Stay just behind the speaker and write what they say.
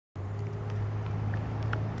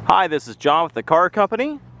Hi, this is John with the car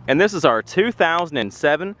company, and this is our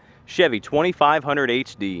 2007 Chevy 2500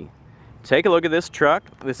 HD. Take a look at this truck.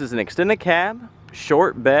 This is an extended cab,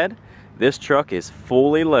 short bed. This truck is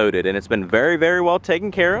fully loaded and it's been very well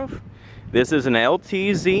taken care of. This is an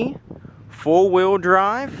LTZ, four-wheel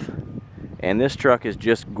drive, and this truck is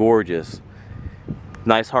just gorgeous.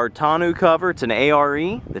 Nice hard tonneau cover. It's an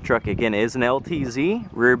ARE. The truck again is an LTZ.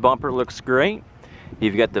 Rear bumper looks great.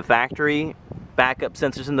 You've got the factory backup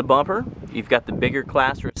sensors in the bumper. You've got the bigger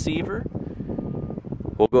class receiver.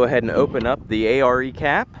 We'll go ahead and open up the ARE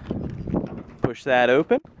cap. Push that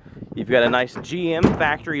open. You've got a nice GM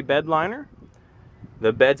factory bed liner.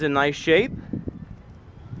 The bed's in nice shape.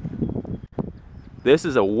 This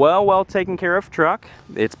is a well taken care of truck.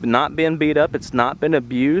 It's not been beat up. It's not been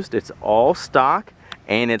abused. It's all stock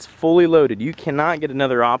and it's fully loaded. You cannot get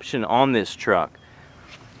another option on this truck.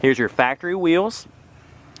 Here's your factory wheels.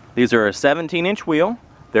 These are a 17-inch wheel.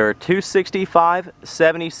 They're a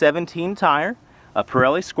 265/70/17 tire, a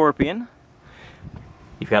Pirelli Scorpion.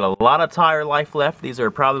 You've got a lot of tire life left. These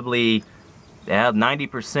are probably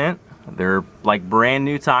 90%. They're like brand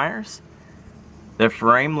new tires. The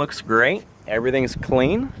frame looks great. Everything's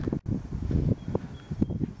clean.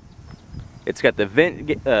 It's got the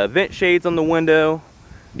vent shades on the window.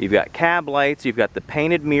 You've got cab lights. You've got the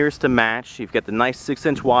painted mirrors to match. You've got the nice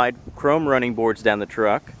 6-inch wide chrome running boards down the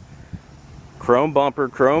truck. Chrome bumper,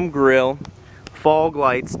 chrome grille, fog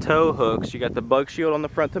lights, tow hooks. You got the bug shield on the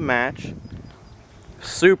front to match.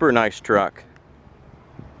 Super nice truck.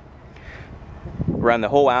 Around the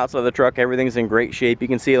whole outside of the truck, everything's in great shape. You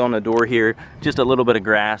can see it on the door here. Just a little bit of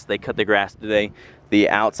grass. They cut the grass today. The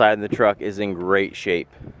outside of the truck is in great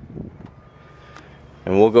shape.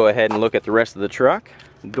 And we'll go ahead and look at the rest of the truck.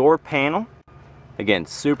 Door panel, again,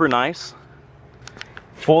 super nice.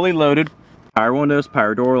 Fully loaded. Power windows,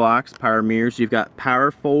 power door locks, power mirrors. You've got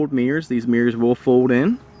power fold mirrors. These mirrors will fold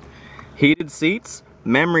in. Heated seats,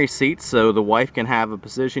 memory seats, so the wife can have a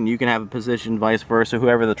position, you can have a position, vice versa,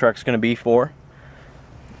 whoever the truck's going to be for.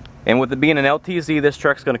 And with it being an LTZ, this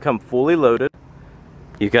truck's going to come fully loaded.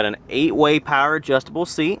 You've got an 8-way power adjustable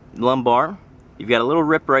seat, lumbar. You've got a little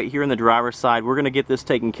rip right here in the driver's side. We're going to get this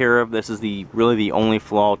taken care of. This is really the only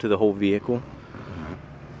flaw to the whole vehicle.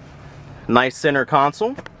 Nice center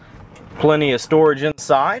console. Plenty of storage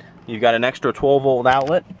inside. You've got an extra 12-volt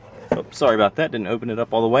outlet. Oh, sorry about that, didn't open it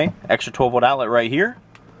up all the way. Extra 12-volt outlet right here.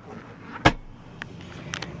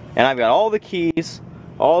 And I've got all the keys,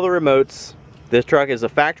 all the remotes. This truck is a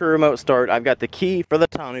factory remote start. I've got the key for the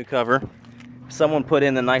tonneau cover. Someone put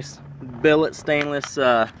in the nice billet stainless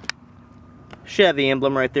Chevy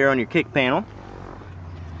emblem right there on your kick panel.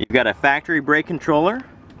 You've got a factory brake controller,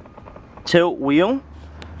 tilt wheel,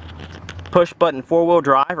 push button 4-wheel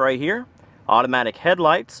drive right here, automatic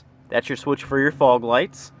headlights. That's your switch for your fog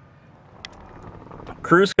lights.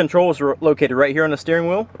 Cruise control is located right here on the steering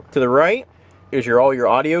wheel. To the right is all your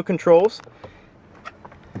audio controls.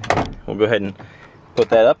 We'll go ahead and put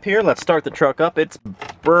that up here. Let's start the truck up. It's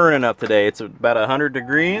burning up today. It's about 100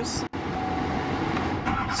 degrees.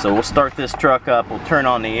 So we'll start this truck up. We'll turn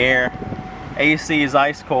on the air. AC is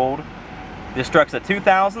ice cold. This truck's a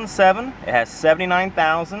 2007. It has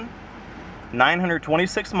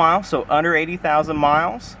 79,926 miles, so under 80,000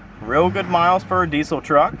 miles. Real good miles for a diesel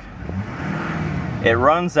truck. It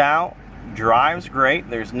runs out, drives great.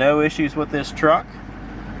 There's no issues with this truck.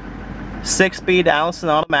 6-speed Allison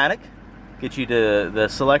automatic. Get you to the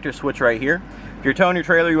selector switch right here. If you're towing your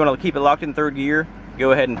trailer, you want to keep it locked in third gear,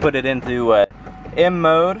 go ahead and put it into M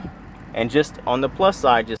mode, and just on the plus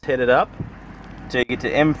side, just hit it up till you get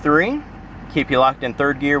to M3. Keep you locked in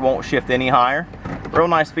third gear, won't shift any higher. Real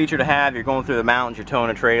nice feature to have. You're going through the mountains, you're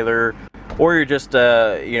towing a trailer, or you're just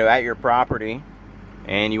at your property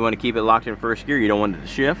and you want to keep it locked in first gear. You don't want it to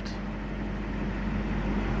shift.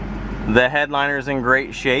 The headliner is in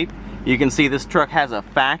great shape. You can see this truck has a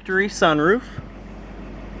factory sunroof.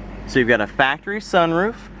 So you've got a factory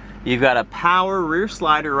sunroof. You've got a power rear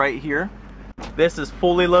slider right here. This is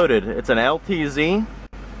fully loaded. It's an LTZ.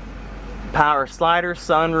 Power slider,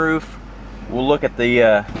 sunroof. We'll look at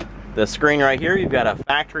the screen right here. You've got a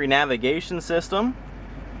factory navigation system.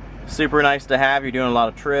 Super nice to have. You're doing a lot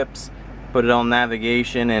of trips. Put it on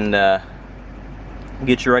navigation and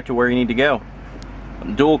get you right to where you need to go.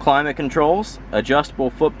 Dual climate controls, adjustable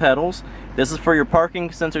foot pedals. This is for your parking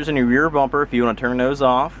sensors in your rear bumper if you want to turn those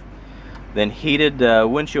off. Then heated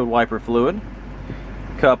windshield wiper fluid.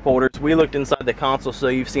 Cup holders. We looked inside the console, so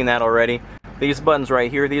you've seen that already. These buttons right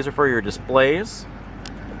here, these are for your displays.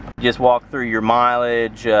 Just walk through your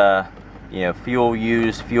mileage, fuel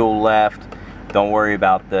used, fuel left, Don't worry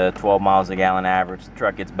about the 12 miles a gallon average. The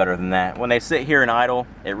truck gets better than that. When they sit here and idle,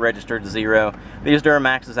 it registered to 0. These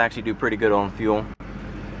DURAMAXs actually do pretty good on fuel.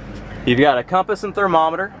 You've got a compass and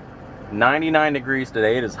thermometer. 99 degrees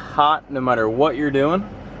today. It is hot no matter what you're doing.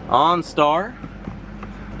 OnStar.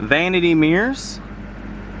 Vanity mirrors.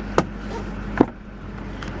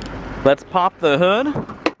 Let's pop the hood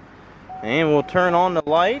and we'll turn on the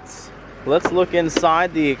lights. Let's look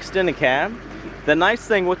inside the extended cab. The nice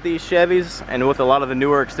thing with these Chevys and with a lot of the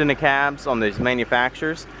newer extended cabs on these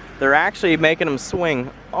manufacturers, they're actually making them swing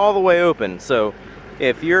all the way open. So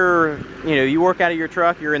if you're, you work out of your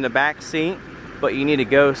truck, you're in the back seat, but you need to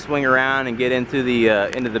go swing around and get into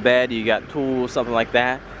the bed, you got tools, something like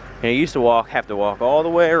that. And you used to have to walk all the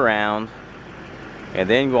way around and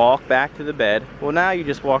then walk back to the bed. Well, now you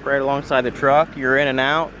just walk right alongside the truck, you're in and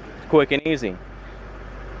out, it's quick and easy.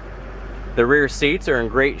 The rear seats are in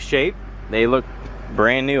great shape. They look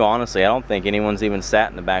brand new, honestly. I don't think anyone's even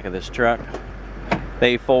sat in the back of this truck.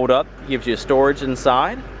 They fold up, gives you storage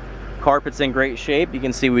inside. Carpet's in great shape. You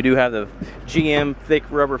can see we do have the GM thick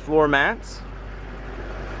rubber floor mats.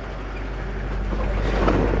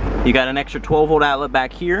 You got an extra 12-volt outlet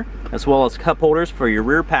back here, as well as cup holders for your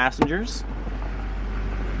rear passengers.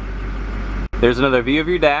 There's another view of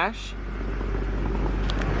your dash.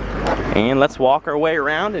 And let's walk our way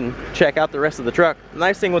around and check out the rest of the truck. The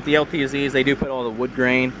nice thing with the LTZ is they do put all the wood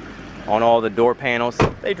grain on all the door panels.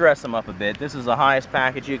 They dress them up a bit. This is the highest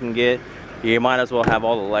package you can get. You might as well have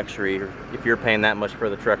all the luxury if you're paying that much for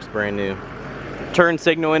the truck's brand new. Turn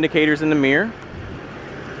signal indicators in the mirror.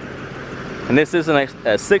 And this is a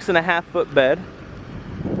 6.5 foot bed.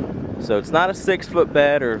 So it's not a 6 foot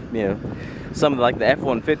bed, or some of like the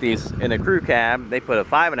F-150s in a crew cab, they put a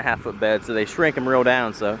 5.5 foot bed, so they shrink them real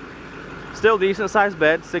down. So still decent sized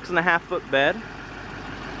bed, 6.5 foot bed.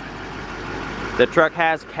 The truck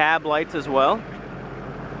has cab lights as well.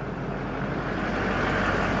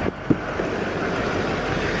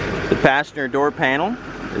 The passenger door panel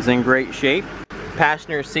is in great shape.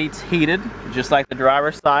 Passenger seats heated, just like the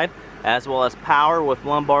driver's side, as well as power with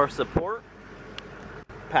lumbar support.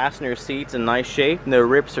 Passenger seats in nice shape, no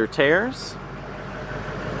rips or tears.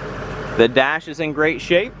 The dash is in great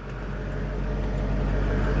shape.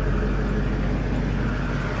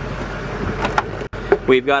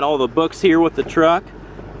 We've got all the books here with the truck.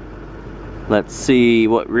 Let's see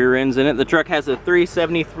what rear end's in it. The truck has a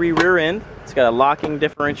 373 rear end. It's got a locking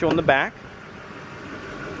differential in the back.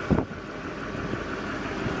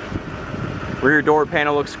 Rear door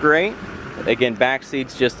panel looks great. Again, back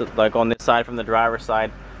seats just like on this side from the driver's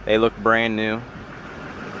side, they look brand new.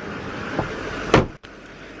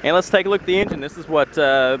 And let's take a look at the engine. This is what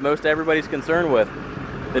most everybody's concerned with.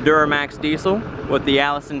 The DURAMAX diesel with the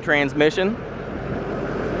Allison transmission.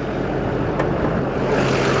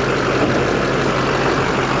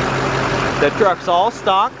 The truck's all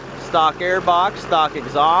stock airbox, stock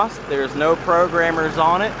exhaust. There's no programmers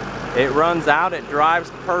on it. It runs out, it drives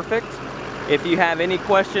perfect. If you have any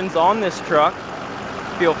questions on this truck,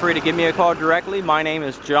 feel free to give me a call directly. My name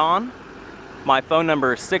is John. My phone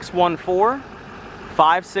number is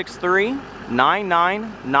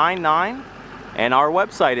 614-563-9999. And our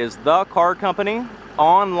website is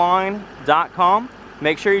thecarcompanyonline.com.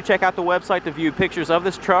 Make sure you check out the website to view pictures of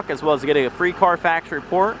this truck, as well as get a free Carfax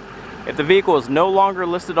report. If the vehicle is no longer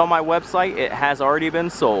listed on my website, it has already been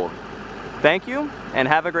sold. Thank you, and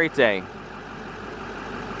have a great day.